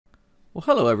Well,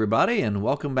 hello everybody, and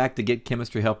welcome back to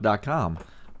GetChemistryHelp.com.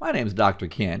 My name is Dr.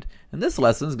 Kent, and this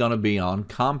lesson is going to be on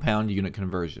compound unit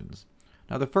conversions.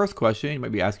 Now, the first question you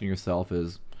might be asking yourself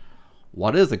is,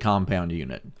 what is a compound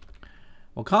unit?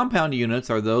 Well, compound units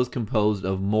are those composed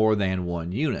of more than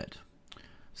one unit.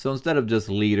 So instead of just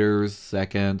liters,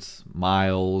 seconds,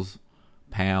 miles,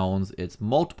 pounds, it's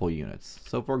multiple units.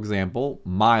 So for example,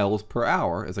 miles per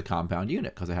hour is a compound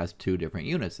unit because it has two different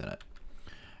units in it.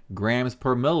 Grams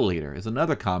per milliliter is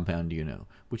another compound unit,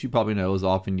 which you probably know is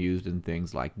often used in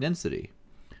things like density.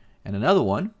 And another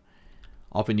one,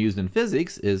 often used in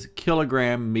physics, is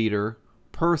kilogram meter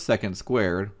per second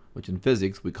squared, which in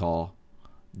physics we call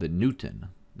the Newton.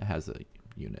 That has a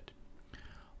unit.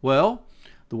 Well,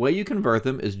 the way you convert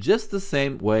them is just the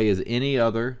same way as any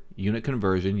other unit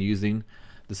conversion using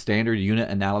the standard unit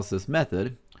analysis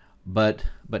method. But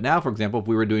now, for example, if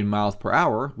we were doing miles per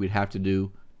hour, we'd have to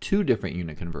do two different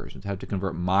unit conversions. Have to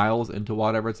convert miles into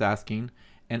whatever it's asking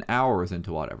and hours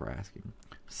into whatever asking.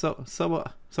 So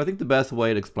I think the best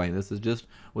way to explain this is just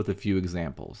with a few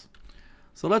examples.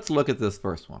 So let's look at this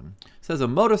first one. It says a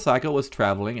motorcycle was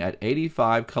traveling at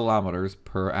 85 kilometers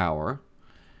per hour,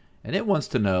 and it wants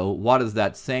to know what is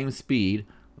that same speed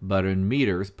but in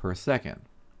meters per second.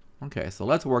 Okay, so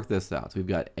let's work this out. So we've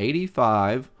got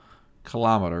 85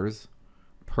 kilometers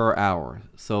per hour.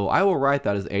 So I will write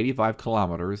that as 85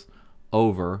 kilometers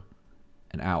over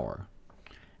an hour.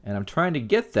 And I'm trying to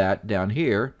get that down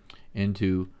here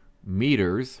into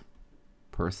meters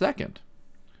per second.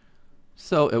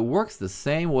 So it works the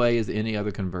same way as any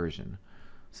other conversion.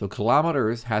 So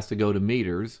kilometers has to go to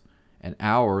meters and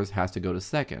hours has to go to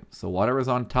seconds. So whatever's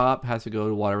on top has to go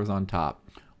to whatever's on top.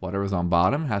 Whatever's on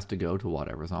bottom has to go to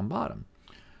whatever's on bottom.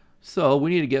 So we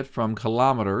need to get from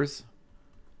kilometers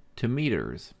to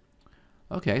meters.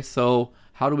 Okay, so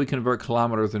how do we convert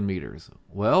kilometers and meters?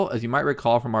 Well, as you might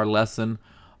recall from our lesson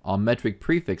on metric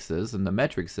prefixes in the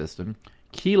metric system,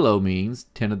 kilo means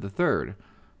 10 to the third.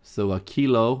 So a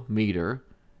kilometer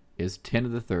is 10 to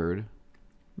the third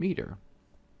meter.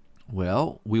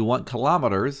 Well, we want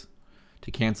kilometers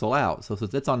to cancel out. So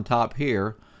since it's on top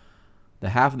here,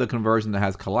 the half of the conversion that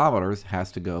has kilometers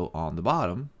has to go on the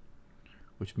bottom,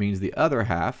 which means the other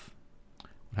half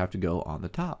would have to go on the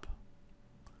top.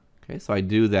 Okay, so I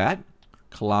do that,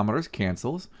 kilometers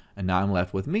cancels, and now I'm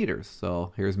left with meters.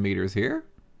 So here's meters here,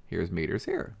 here's meters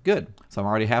here. Good, so I'm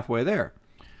already halfway there.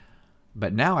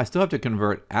 But now I still have to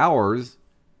convert hours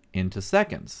into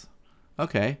seconds.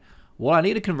 Okay, well, I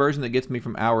need a conversion that gets me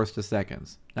from hours to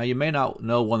seconds. Now you may not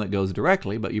know one that goes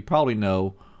directly, but you probably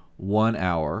know 1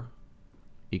 hour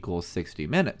equals 60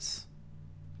 minutes.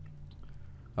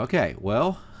 Okay,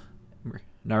 well,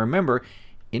 now remember,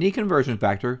 any conversion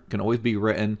factor can always be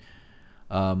written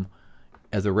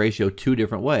as a ratio two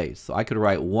different ways. So I could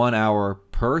write 1 hour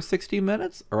per 60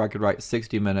 minutes, or I could write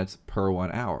 60 minutes per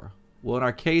 1 hour. Well, in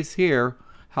our case here,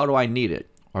 how do I need it?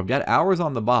 Well, I've got hours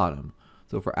on the bottom.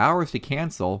 So for hours to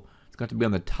cancel, it's got to be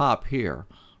on the top here.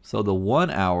 So the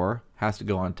 1 hour has to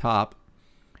go on top,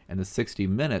 and the 60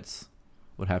 minutes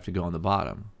would have to go on the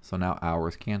bottom. So now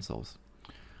hours cancels.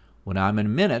 Well, now I'm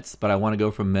in minutes, but I want to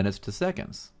go from minutes to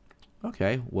seconds.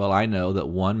 Okay, well, I know that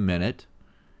 1 minute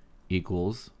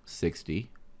equals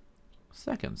 60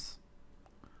 seconds.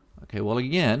 Okay, well,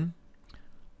 again,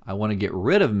 I want to get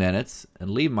rid of minutes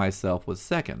and leave myself with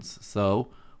seconds. So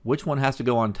which one has to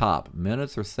go on top,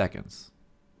 minutes or seconds?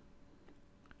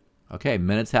 Okay,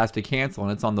 minutes has to cancel,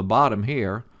 and it's on the bottom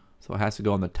here, so it has to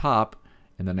go on the top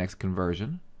in the next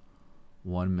conversion.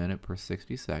 1 minute per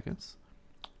 60 seconds.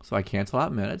 So I cancel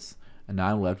out minutes, and now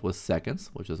I'm left with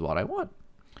seconds, which is what I want.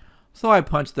 So I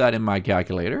punch that in my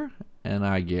calculator, and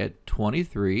I get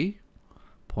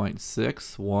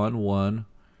 23.611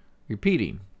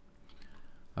 repeating.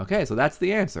 Okay, so that's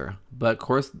the answer. But of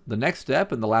course, the next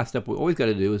step and the last step we always got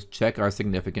to do is check our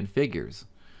significant figures.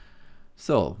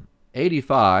 So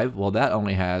 85, well, that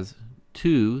only has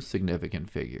 2 significant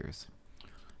figures.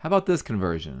 How about this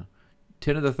conversion?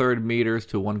 10 to the third meters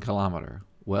to 1 kilometer.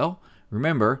 Well,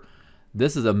 remember,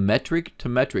 this is a metric to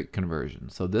metric conversion.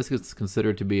 So this is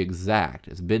considered to be exact.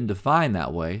 It's been defined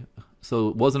that way. So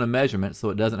it wasn't a measurement, so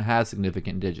it doesn't have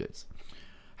significant digits.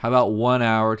 How about 1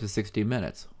 hour to 60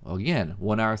 minutes? Well, again,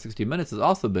 1 hour 60 minutes has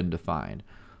also been defined.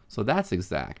 So that's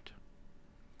exact.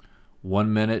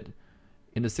 1 minute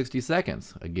into 60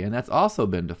 seconds. Again, that's also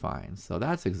been defined. So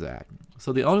that's exact.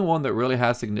 So the only one that really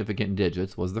has significant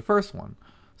digits was the first one.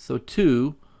 So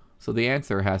 2, so the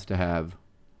answer has to have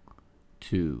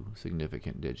 2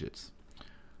 significant digits.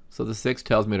 So the 6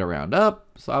 tells me to round up,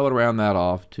 so I would round that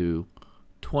off to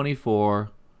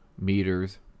 24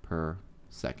 meters per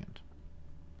second.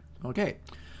 Okay,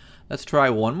 let's try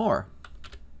one more.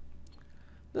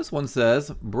 This one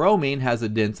says, bromine has a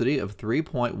density of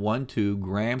 3.12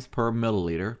 grams per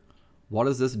milliliter. What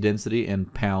is this density in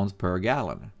pounds per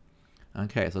gallon?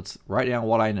 Okay, so let's write down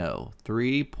what I know.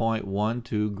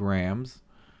 3.12 grams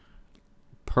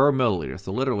per milliliter,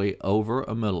 so literally over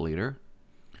a milliliter.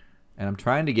 And I'm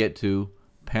trying to get to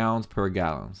pounds per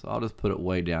gallon. So I'll just put it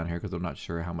way down here because I'm not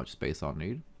sure how much space I'll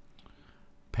need.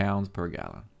 Pounds per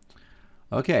gallon.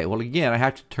 Okay, well again, I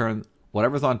have to turn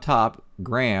whatever's on top,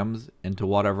 grams, into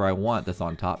whatever I want that's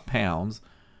on top, pounds.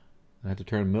 I have to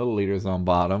turn milliliters on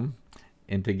bottom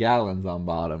into gallons on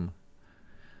bottom.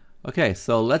 Okay,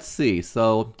 so let's see.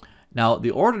 So now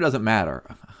the order doesn't matter.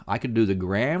 I could do the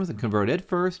grams and convert it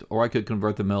first, or I could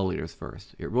convert the milliliters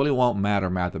first. It really won't matter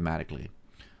mathematically.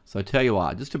 So I tell you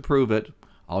what, just to prove it,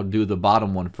 I'll do the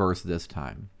bottom one first this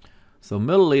time. So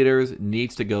milliliters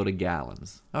needs to go to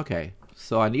gallons. Okay,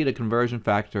 so I need a conversion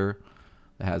factor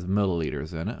that has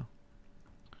milliliters in it.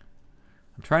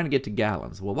 I'm trying to get to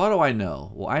gallons. Well, what do I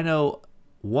know? Well, I know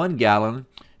 1 gallon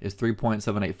is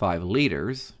 3.785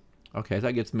 liters. Okay, so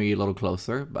that gets me a little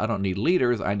closer. But I don't need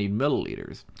liters, I need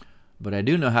milliliters. But I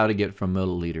do know how to get from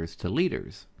milliliters to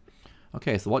liters.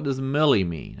 Okay, so what does milli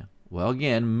mean? Well,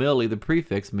 again, milli, the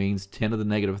prefix, means 10 to the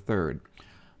negative third.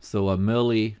 So a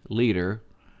milliliter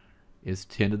is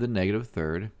 10 to the negative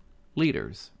third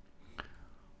liters.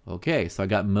 Okay, so I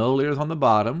got milliliters on the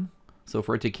bottom. So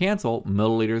for it to cancel,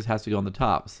 milliliters has to go on the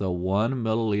top. So 1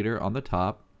 milliliter on the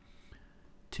top,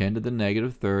 10 to the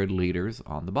negative third liters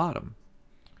on the bottom.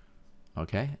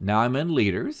 Okay, now I'm in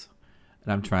liters,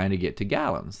 and I'm trying to get to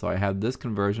gallons. So I have this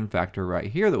conversion factor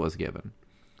right here that was given.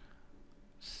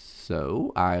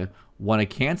 So I want to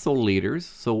cancel liters.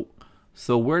 So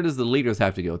where does the liters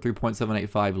have to go?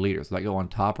 3.785 liters. Does that go on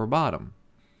top or bottom?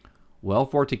 Well,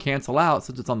 for it to cancel out,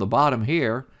 since it's on the bottom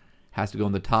here, it has to go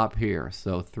on the top here.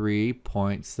 So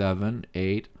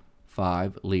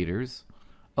 3.785 liters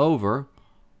over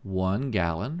 1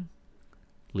 gallon.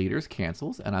 Liters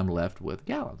cancels, and I'm left with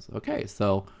gallons. Okay,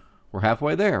 so we're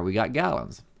halfway there. We got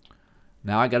gallons.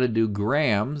 Now I got to do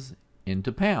grams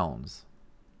into pounds.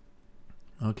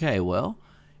 Okay, well,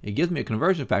 it gives me a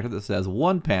conversion factor that says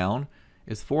 1 pound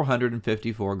is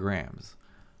 454 grams.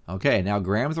 Okay, now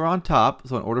grams are on top,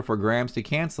 so in order for grams to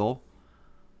cancel,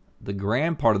 the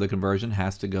gram part of the conversion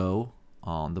has to go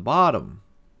on the bottom.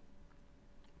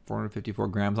 454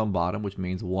 grams on bottom, which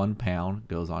means 1 pound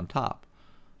goes on top.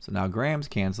 So now grams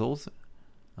cancels,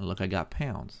 and look, I got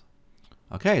pounds.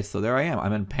 Okay, so there I am.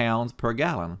 I'm in pounds per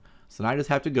gallon. So now I just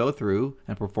have to go through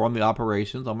and perform the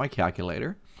operations on my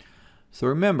calculator. So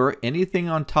remember, anything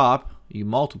on top you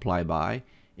multiply by,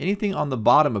 anything on the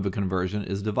bottom of a conversion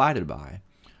is divided by.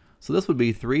 So this would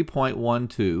be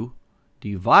 3.12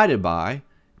 divided by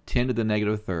 10 to the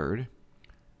negative third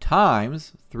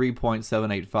times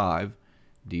 3.785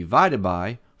 divided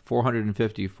by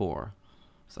 454.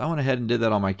 So I went ahead and did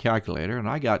that on my calculator, and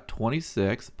I got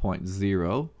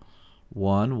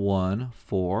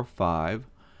 26.01145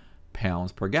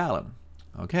 pounds per gallon.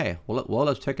 Okay, well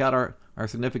let's check out our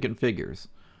significant figures.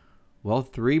 Well,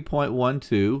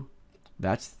 3.12,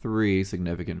 that's 3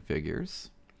 significant figures.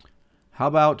 How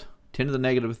about 10 to the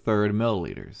negative third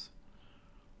milliliters?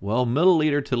 Well,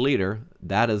 milliliter to liter,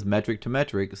 that is metric to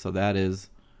metric, so that is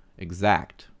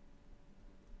exact.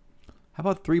 How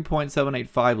about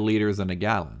 3.785 liters in a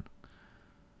gallon?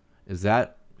 Is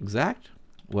that exact?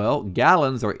 Well,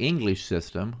 gallons are English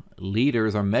system,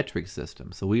 liters are metric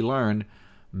system. So we learned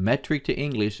metric to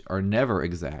English are never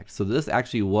exact. So this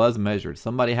actually was measured.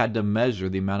 Somebody had to measure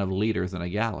the amount of liters in a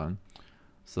gallon.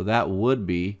 So that would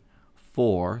be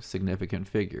 4 significant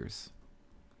figures.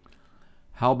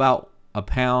 How about a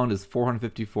pound is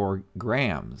 454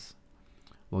 grams?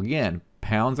 Well, again,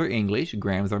 pounds are English,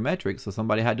 grams are metric, so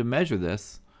somebody had to measure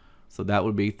this. So that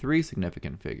would be 3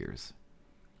 significant figures.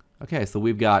 Okay, so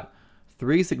we've got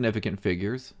 3 significant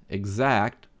figures,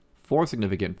 exact, 4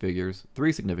 significant figures,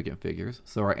 3 significant figures.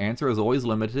 So our answer is always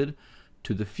limited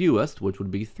to the fewest, which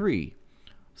would be 3.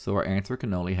 So our answer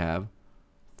can only have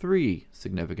 3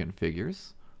 significant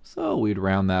figures. So we'd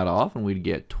round that off and we'd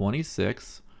get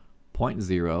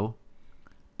 26.0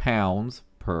 pounds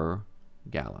per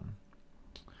gallon.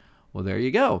 Well, there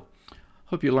you go.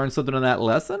 Hope you learned something in that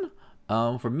lesson.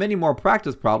 For many more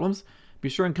practice problems, be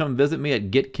sure and come visit me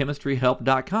at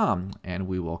getchemistryhelp.com, and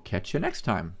we will catch you next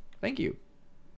time. Thank you.